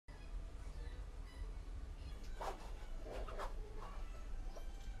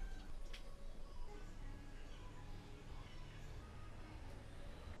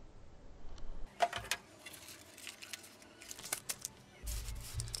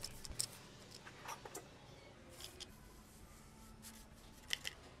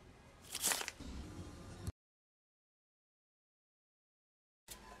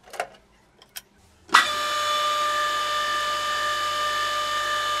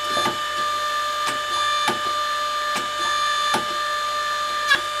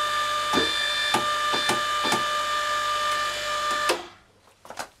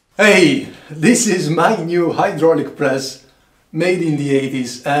Hey, this is my new hydraulic press made in the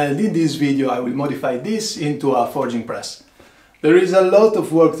 80s, and in this video I will modify this into a forging press. There is a lot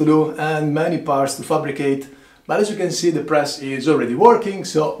of work to do and many parts to fabricate, but as you can see the press is already working,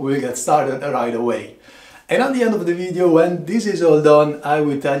 so we'll get started right away. And at the end of the video, when this is all done, I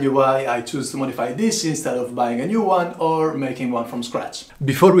will tell you why I choose to modify this instead of buying a new one or making one from scratch.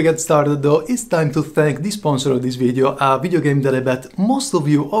 Before we get started though, it's time to thank the sponsor of this video, a video game that I bet most of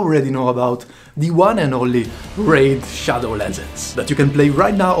you already know about, the one and only Raid Shadow Legends, that you can play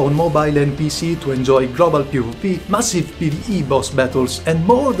right now on mobile and PC to enjoy global PvP, massive PvE boss battles and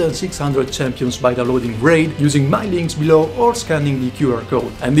more than 600 champions by downloading Raid using my links below or scanning the QR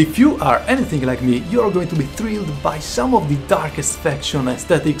code. And if you are anything like me, you're going to be thrilled by some of the darkest faction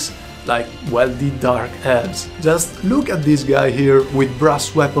aesthetics, like, well, the dark elves. Just look at this guy here with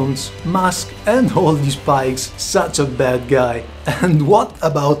brass weapons, mask and all these spikes, such a bad guy. And what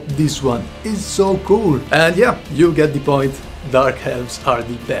about this one? It's so cool. And yeah, you get the point. Dark elves are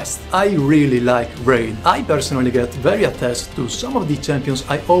the best. I really like Raid. I personally get very attached to some of the champions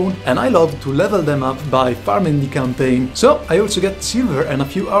I own and I love to level them up by farming the campaign, so I also get silver and a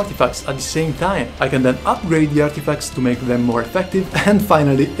few artifacts at the same time. I can then upgrade the artifacts to make them more effective and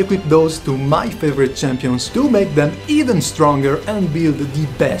finally equip those to my favorite champions to make them even stronger and build the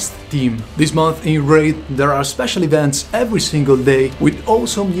best team. This month in Raid there are special events every single day with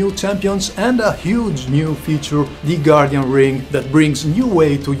awesome new champions and a huge new feature, the Guardian Ring, that brings new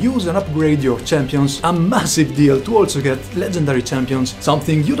way to use and upgrade your champions, a massive deal to also get legendary champions,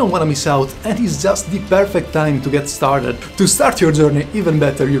 something you don't want to miss out, and it's just the perfect time to get started. To start your journey even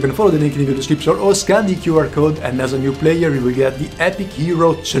better, you can follow the link in the video description or scan the QR code, and as a new player you will get the epic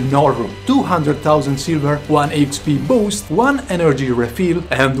hero Chenoru, 200,000 silver, 1 XP boost, 1 energy refill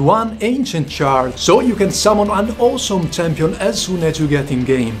and 1 ancient shard, so you can summon an awesome champion as soon as you get in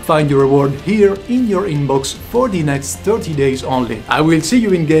game. Find your reward here in your inbox for the next 30 days only. I will see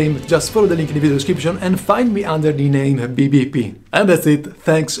you in game, just follow the link in the video description and find me under the name BBP. And that's it,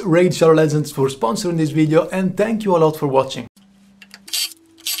 thanks Raid Shadow Legends for sponsoring this video and thank you a lot for watching.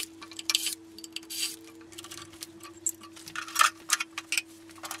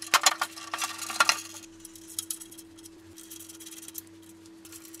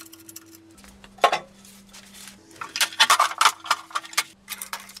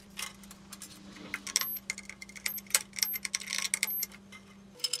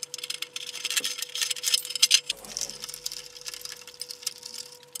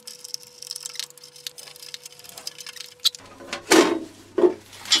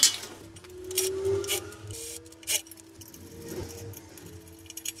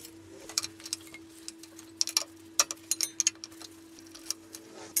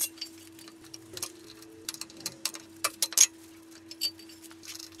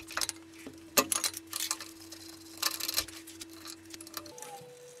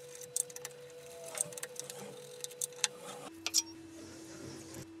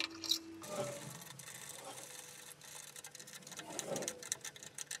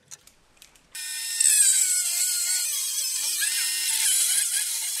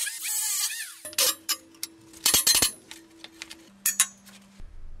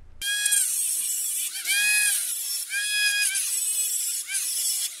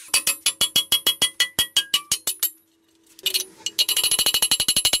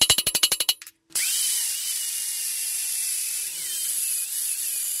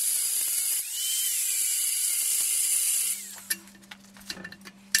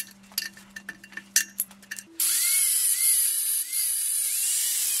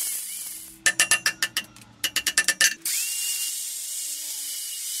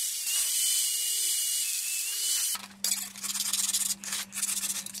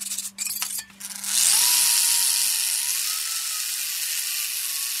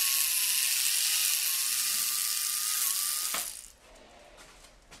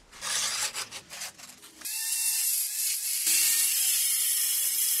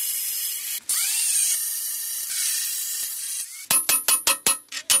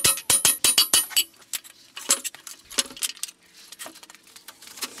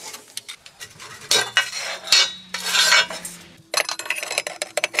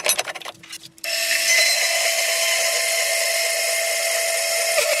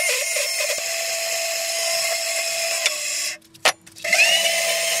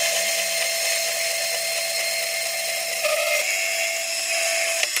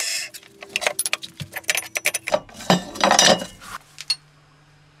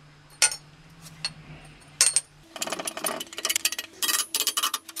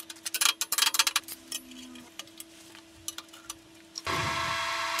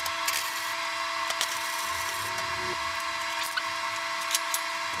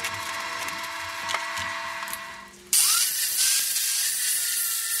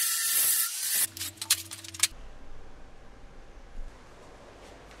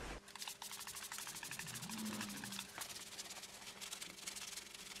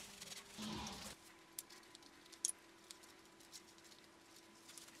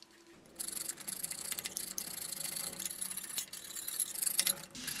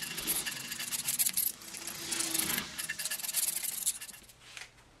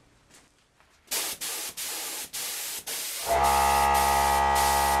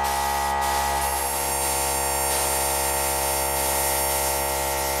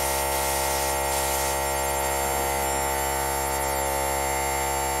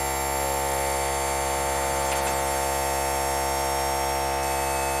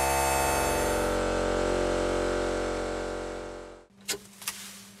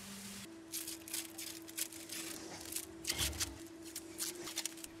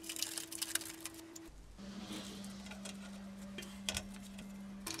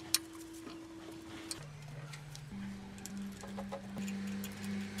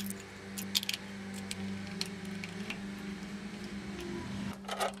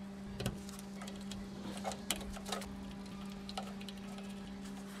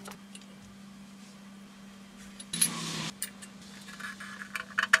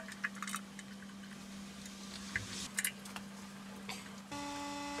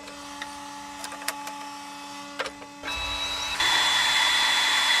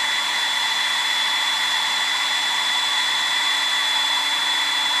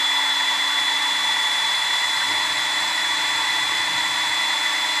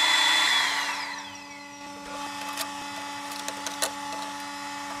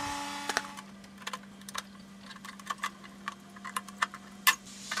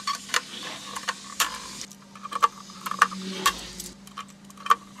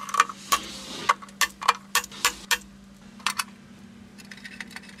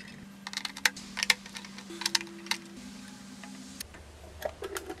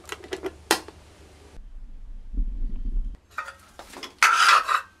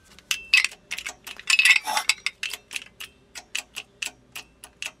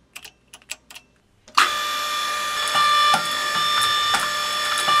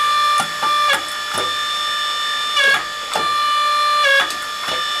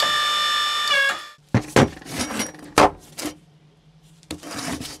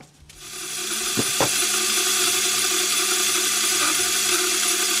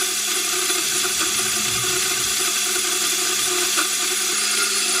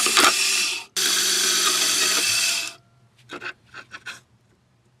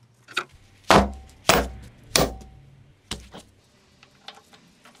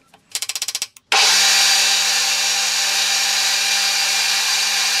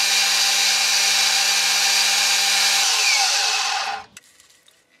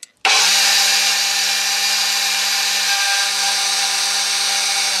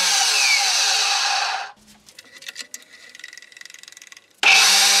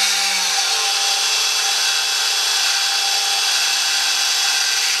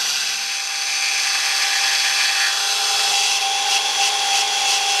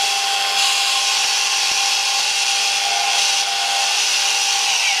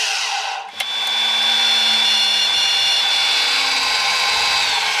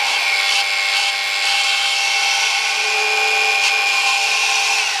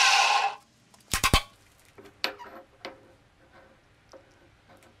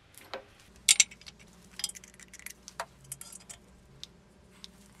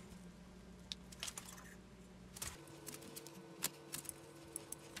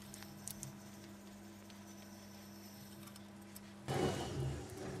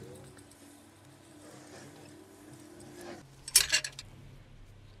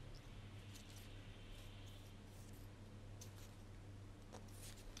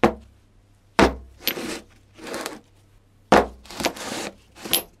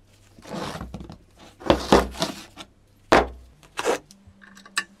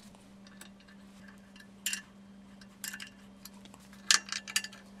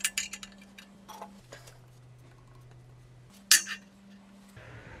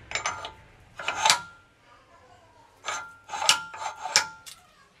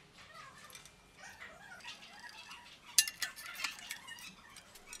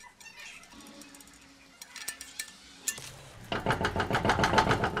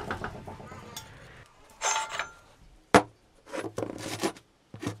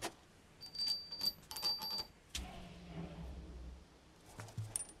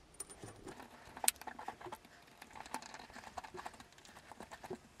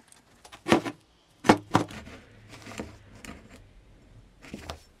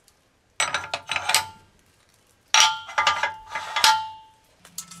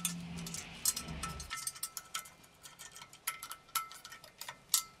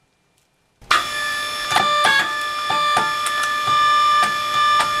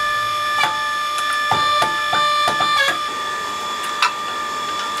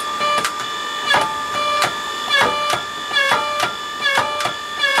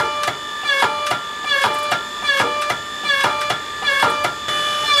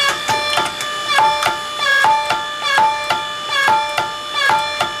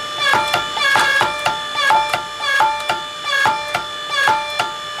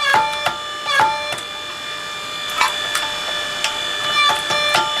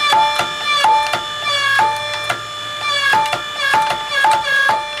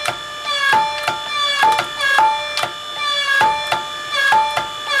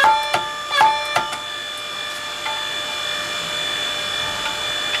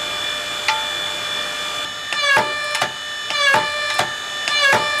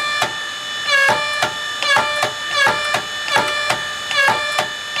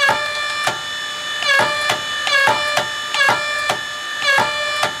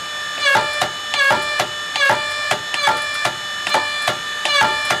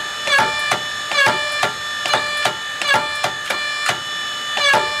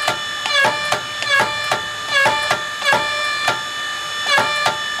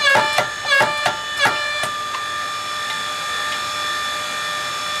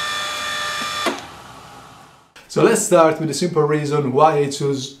 So let's start with the simple reason why I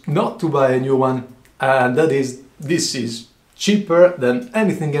choose not to buy a new one, and that is, this is cheaper than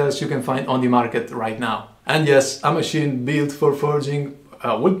anything else you can find on the market right now. And yes, a machine built for forging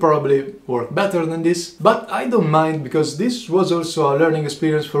will probably work better than this, but I don't mind, because this was also a learning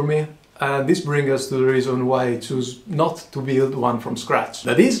experience for me, and this brings us to the reason why I choose not to build one from scratch.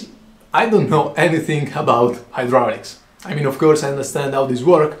 That is, I don't know anything about hydraulics. I mean, of course I understand how this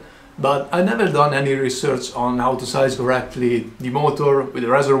works, but I never done any research on how to size correctly the motor with the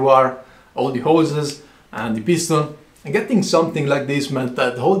reservoir, all the hoses and the piston. And getting something like this meant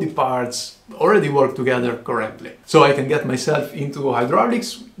that all the parts already work together correctly. So I can get myself into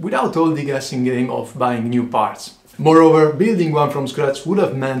hydraulics without all the guessing game of buying new parts. Moreover, building one from scratch would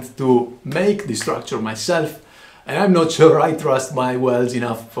have meant to make the structure myself, and I'm not sure I trust my welds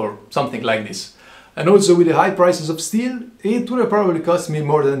enough for something like this. And also, with the high prices of steel, it would have probably cost me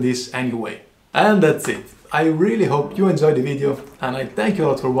more than this anyway. And that's it. I really hope you enjoyed the video, and I thank you a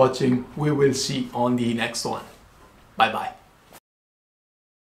lot for watching. We will see on the next one. Bye bye.